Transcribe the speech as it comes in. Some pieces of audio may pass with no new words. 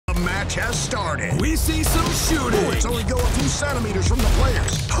match has started. We see some shooting. Bullets only go a few centimeters from the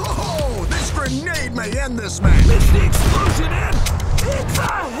players. Oh, this grenade may end this match. It's the explosion and it's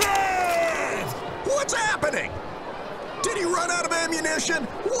a hit! What's happening? Did he run out of ammunition?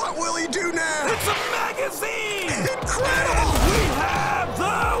 What will he do now? It's a magazine! Incredible! And we have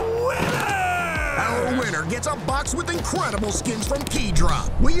the winner! Our winner gets a box with incredible skins from Keydrop.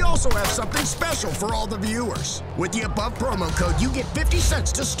 We also have something special for all the viewers. With the above promo code, you get 50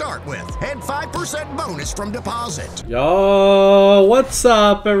 cents to start with and 5% bonus from deposit. Yo, what's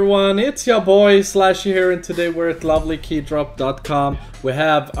up everyone? It's your boy Slashy here, and today we're at lovelykeydrop.com. We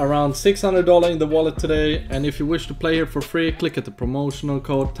have around $600 in the wallet today, and if you wish to play here for free, click at the promotional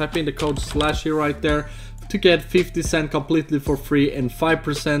code, type in the code Slashy right there to get 50 cents completely for free and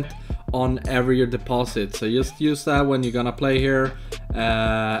 5% on every deposit. So just use that when you're gonna play here,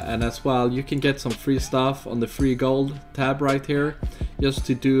 and as well you can get some free stuff on the free gold tab right here, just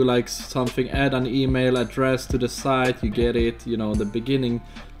to do like something, add an email address to the site, you get it, you know, the beginning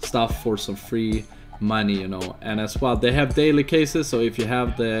stuff for some free money, you know. And as well they have daily cases, so if you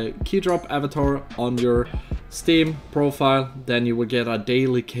have the Keydrop avatar on your Steam profile, then you will get a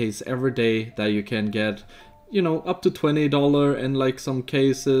daily case every day that you can get, you know, up to $20 and like some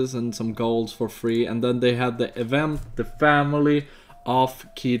cases and some golds for free. And then they have the event, the family of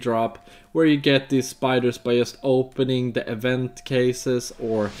Keydrop, where you get these spiders by just opening the event cases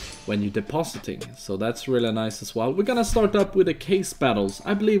or when you're depositing. So that's really nice as well. We're gonna start up with the case battles.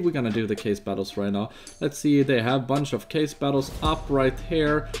 I believe we're gonna do the case battles right now. Let's see, they have a bunch of case battles up right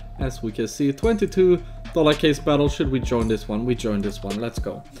here. As we can see, $22 case battle. Should we join this one? We join this one. Let's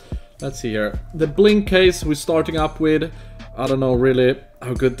go. Let's see here. The blink case we're starting up with. I don't know really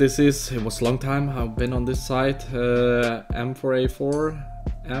how good this is. It was a long time I've been on this site. M4A4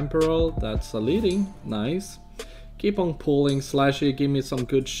 Amperol, that's a leading. Nice. Keep on pulling. Slashy, give me some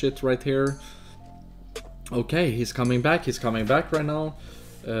good shit right here. Okay, he's coming back. He's coming back right now.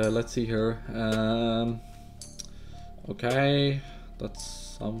 Let's see here. Okay,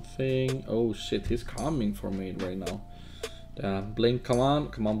 that's something. Oh shit, he's coming for me right now. Blink, come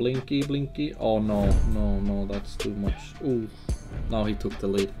on, Blinky, Blinky. Oh no, no, no, that's too much. Ooh, now he took the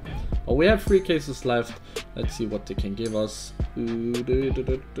lead. Oh, we have 3 cases left. Let's see what they can give us.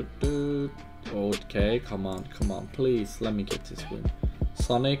 Okay, come on, please, let me get this win.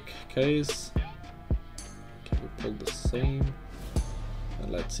 Sonic case. Can we pull the same?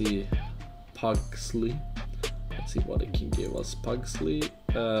 And let's see, Pugsley. Let's see what it can give us. Pugsley.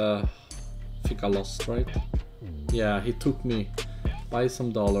 I think I lost, right? Yeah, he took me by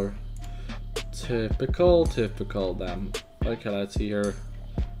some dollar. Typical, damn. Okay, let's see here.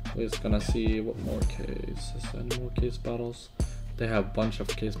 We're just gonna see what more cases. Any more case battles? They have a bunch of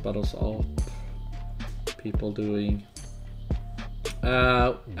case battles up. People doing.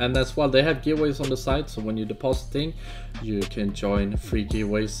 And as well, they have giveaways on the site. So when you're depositing, you can join free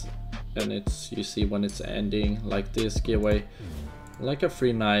giveaways. And it's, you see when it's ending, like this giveaway, like a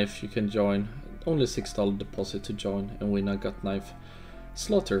free knife, you can join. Only $6 deposit to join and win a gut knife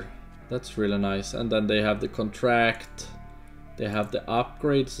slaughter. That's really nice. And then they have the contract, they have the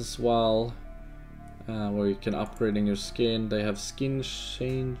upgrades as well, where you can upgrade in your skin. They have skin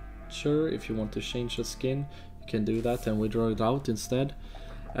changer. If you want to change the skin, you can do that and withdraw it out instead.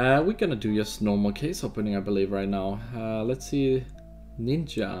 We're gonna do just normal case opening, I believe, right now. Let's see,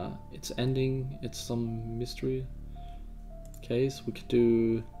 Ninja, it's ending. It's some mystery case. We could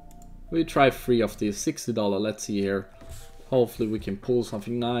do, we try 3 of these, $60. Let's see here. Hopefully we can pull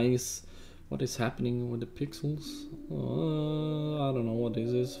something nice. What is happening with the pixels? I don't know what this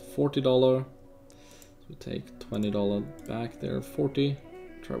is. $40. So we take $20 back there. 40.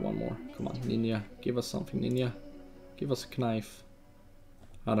 Try one more. Come on, Ninja. Give us something, Ninja. Give us a knife.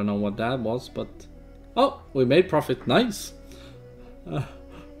 I don't know what that was, but... Oh, we made profit. Nice.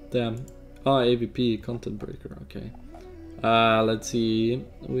 Damn. Oh, AVP, content breaker. Okay. Let's see,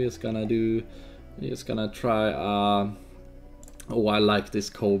 we're just gonna try, oh, I like this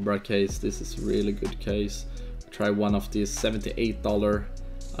Cobra case. This is a really good case. Try one of these, $78.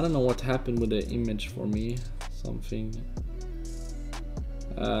 I don't know what happened with the image for me. Something.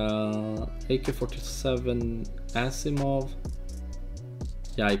 AK-47 Asimov.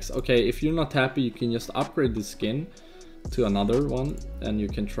 Yikes. Okay, if you're not happy, you can just upgrade the skin to another one, and you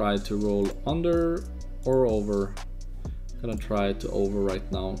can try to roll under or over. Gonna try to over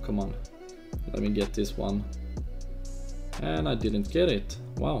right now. Come on, let me get this one. And I didn't get it.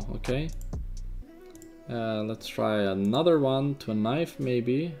 Wow, okay. Let's try another one to a knife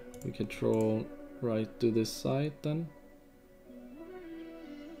maybe. We can throw right to this side then.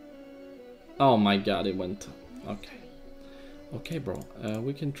 Oh my god, it went. Okay. Okay, bro.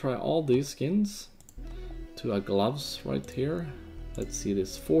 We can try all these skins to our gloves right here. Let's see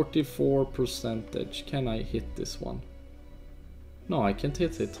this 44%. Can I hit this one? No, I can't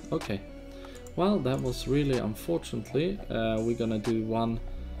hit it. Okay. Well, that was really unfortunately. We're gonna do one.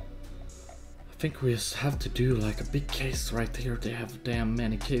 I think we just have to do like a big case right here. They have damn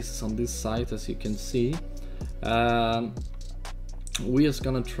many cases on this site, as you can see. We're just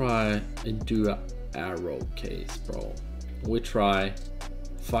gonna try and do a arrow case, bro. We try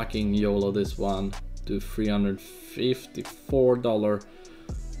fucking YOLO this one. Do $354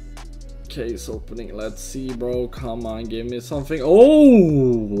 case opening. Let's see, bro. Come on, give me something.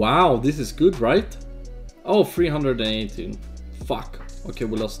 Oh wow, this is good, right? Oh, 318. Fuck. Okay,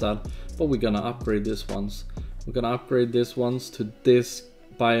 we lost that, but we're gonna upgrade this ones. We're gonna upgrade this ones to this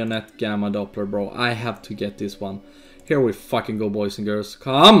bayonet gamma doppler, bro. I have to get this one. Here we fucking go, boys and girls.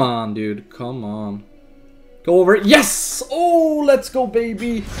 Come on, dude. Come on. Go over it. Yes! Oh, let's go,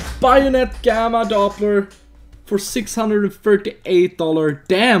 baby. Bayonet gamma doppler for $638.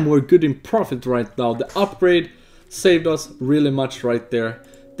 Damn, we're good in profit right now. The upgrade saved us really much right there.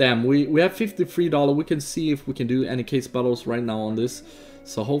 Damn, we have $53. We can see if we can do any case battles right now on this.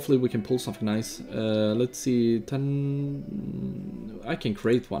 So hopefully we can pull something nice. Let's see, 10. I can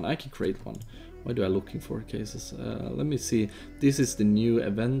create one. Why do I looking for cases? Let me see. This is the new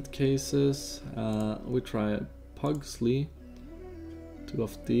event cases. We try Pugsley. 2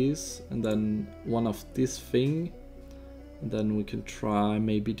 of these, and then 1 of this thing. And then we can try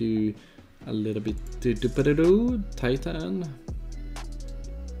maybe do a little bit Titan.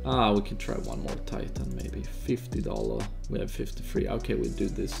 We can try one more Titan, maybe $50. We have 53. Okay, we do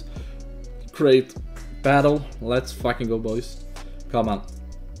this. Great battle. Let's fucking go, boys. Come on.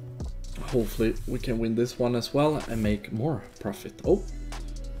 Hopefully we can win this one as well and make more profit. Oh,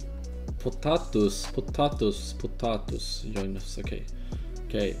 potatoes. Join us. Okay,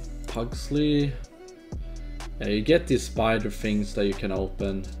 Pugsley. Yeah, you get these spider things that you can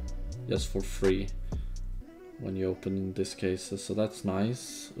open just for free when you open this case, so that's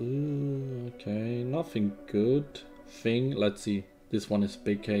nice. Ooh, okay, nothing good. Thing, let's see. This one is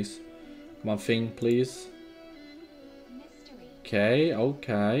big case. Come on, thing, please. Okay.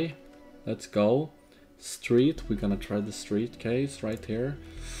 Let's go. Street, we're gonna try the street case right here.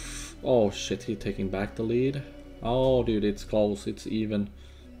 Oh shit, he's taking back the lead. Oh dude, it's close, it's even.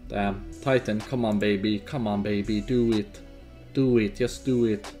 Damn. Titan, come on baby, do it. Just do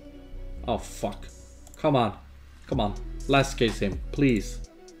it. Oh fuck. Come on, last case him, please.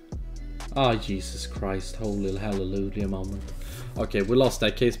 Oh Jesus Christ, holy hallelujah moment. Okay, we lost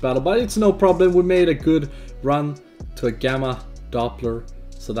that case battle, but it's no problem. We made a good run to a gamma doppler.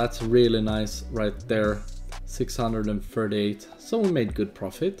 So that's really nice right there, 638. So we made good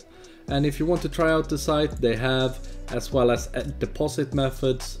profit. And if you want to try out the site, they have as well as deposit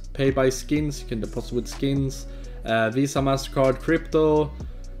methods, pay by skins. You can deposit with skins, Visa, MasterCard, crypto.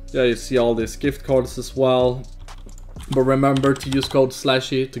 Yeah, you see all these gift cards as well. But remember to use code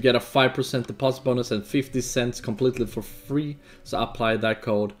SLASHY to get a 5% deposit bonus and 50 cents completely for free. So apply that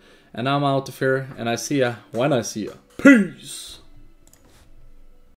code. And I'm out of here, and I see ya when I see ya. Peace!